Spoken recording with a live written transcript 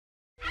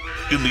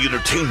In the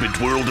entertainment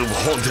world of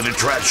haunted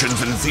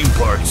attractions and theme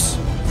parks,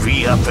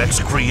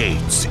 VFX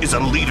Creates is a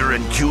leader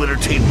in Q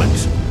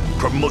entertainment,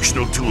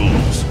 promotional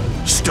tools,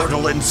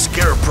 startle and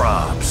scare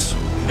props,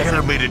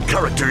 animated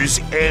characters,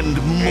 and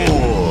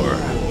more.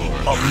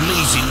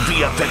 Amazing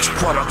VFX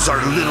products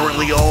are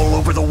literally all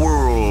over the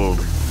world,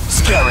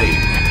 scaring,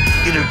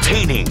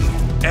 entertaining,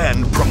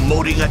 and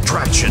promoting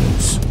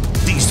attractions.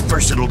 These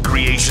versatile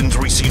creations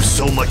receive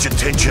so much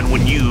attention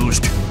when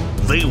used.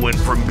 They went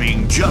from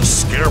being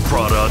just scare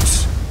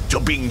products to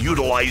being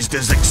utilized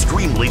as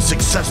extremely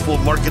successful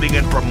marketing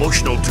and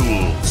promotional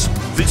tools.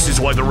 This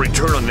is why the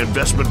return on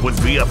investment with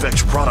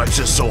VFX products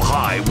is so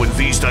high when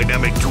these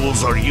dynamic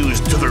tools are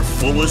used to their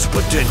fullest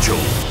potential.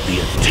 The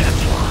Attack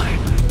Line.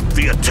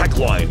 The Attack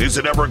Line is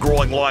an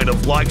ever-growing line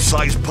of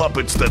life-size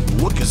puppets that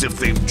look as if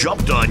they've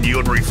jumped on you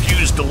and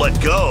refuse to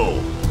let go.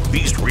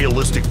 These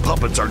realistic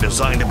puppets are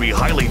designed to be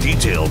highly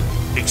detailed,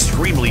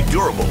 extremely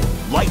durable,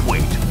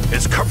 lightweight,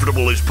 as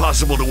comfortable as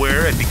possible to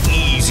wear, and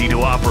easy to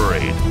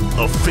operate.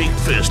 A fake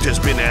fist has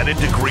been added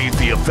to create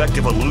the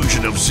effective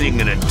illusion of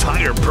seeing an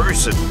entire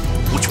person,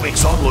 which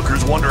makes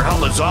onlookers wonder how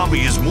the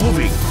zombie is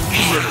moving.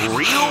 Is it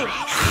real?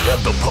 Add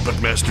the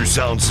Puppet Master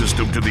sound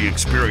system to the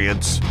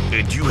experience,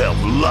 and you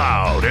have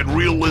loud and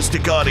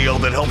realistic audio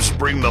that helps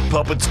bring the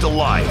puppets to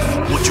life,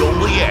 which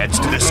only adds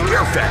to the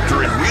scare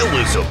factor and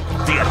realism.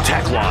 The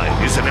Attack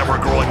Line is an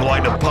ever-growing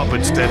line of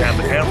puppets that have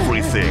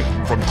everything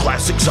from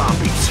classic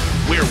zombies,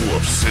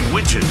 werewolves, and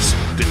witches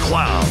to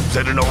clowns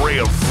and an array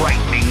of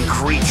frightening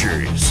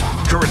creatures.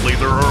 Currently,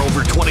 there are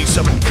over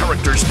 27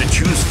 characters to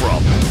choose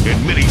from,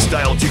 and many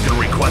styles you can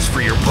request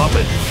for your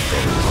puppet.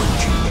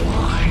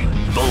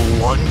 The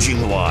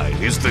Lunging Line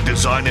is the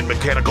design and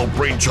mechanical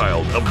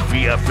brainchild of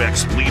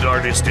VFX lead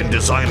artist and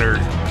designer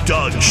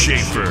Doug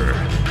Schaefer.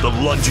 The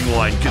Lunging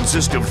Line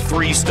consists of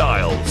 3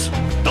 styles.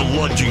 The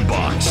Lunging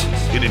Box,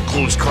 an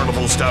enclosed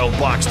carnival-style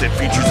box that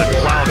features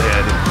a clown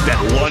head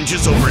that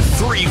lunges over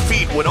 3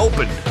 feet when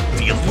opened.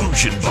 The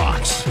Illusion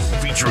Box,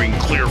 featuring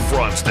clear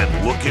fronts that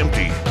look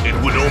empty, and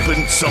when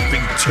opened,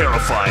 something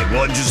terrifying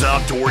lunges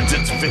out towards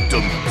its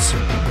victims.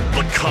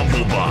 The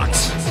Combo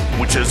Box,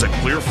 which has a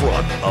clear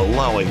front,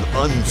 allowing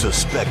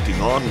unsuspecting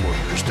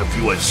onlookers to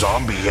view a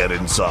zombie head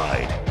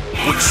inside,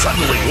 which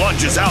suddenly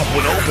lunges out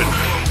when opened.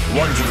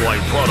 Lunging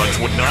Line products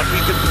would not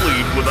be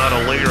complete without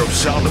a layer of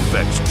sound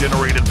effects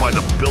generated by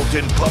the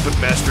built-in Puppet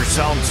Master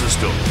sound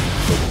system.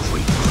 The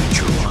Crate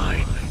Creature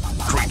Line.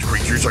 Crate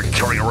creatures are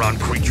carrying around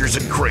creatures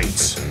in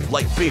crates,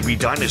 like baby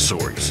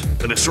dinosaurs,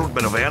 an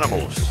assortment of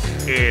animals,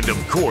 and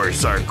of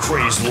course our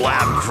crazed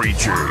lab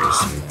creatures.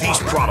 These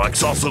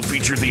products also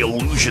feature the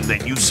illusion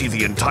that you see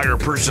the entire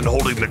person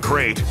holding the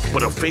crate,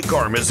 but a fake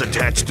arm is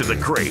attached to the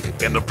crate,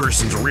 and the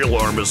person's real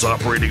arm is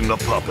operating the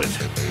puppet.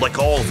 Like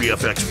all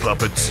VFX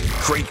puppets,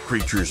 crate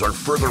creatures are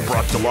further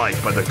brought to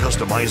life by the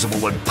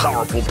customizable and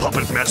powerful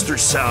Puppet Master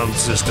sound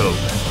system.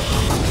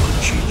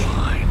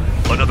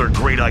 Another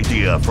great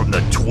idea from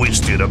the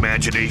twisted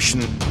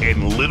imagination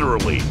and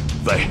literally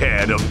the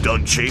head of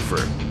Doug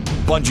Schaefer.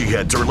 Bungee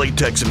heads are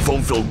latex and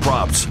foam-filled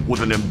props with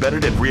an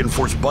embedded and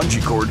reinforced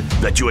bungee cord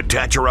that you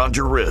attach around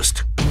your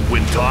wrist.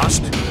 When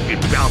tossed,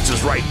 it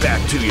bounces right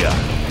back to you.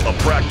 A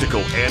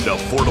practical and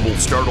affordable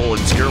startle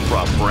and scare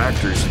prop for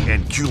actors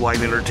and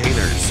Q-Line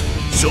entertainers.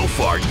 So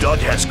far, Doug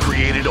has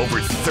created over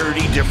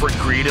 30 different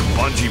creative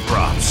bungee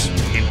props,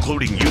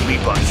 including UV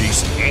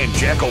bungees and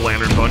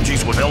jack-o'-lantern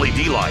bungees with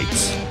LED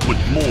lights, with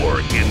more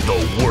in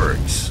the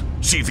works.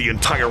 See the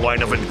entire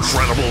line of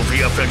incredible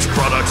VFX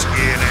products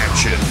in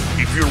action.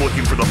 If you're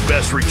looking for the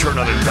best return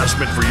on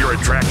investment for your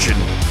attraction,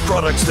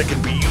 products that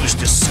can be used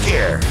to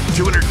scare,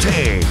 to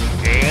entertain,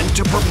 and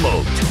to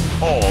promote,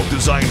 all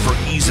designed for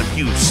ease of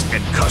use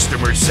and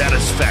customer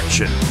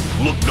satisfaction.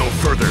 Look no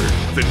further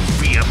than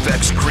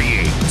VFX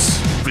Creates.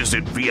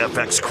 Visit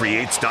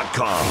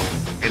VFXCreates.com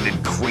and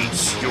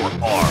increase your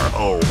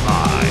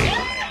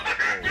ROI.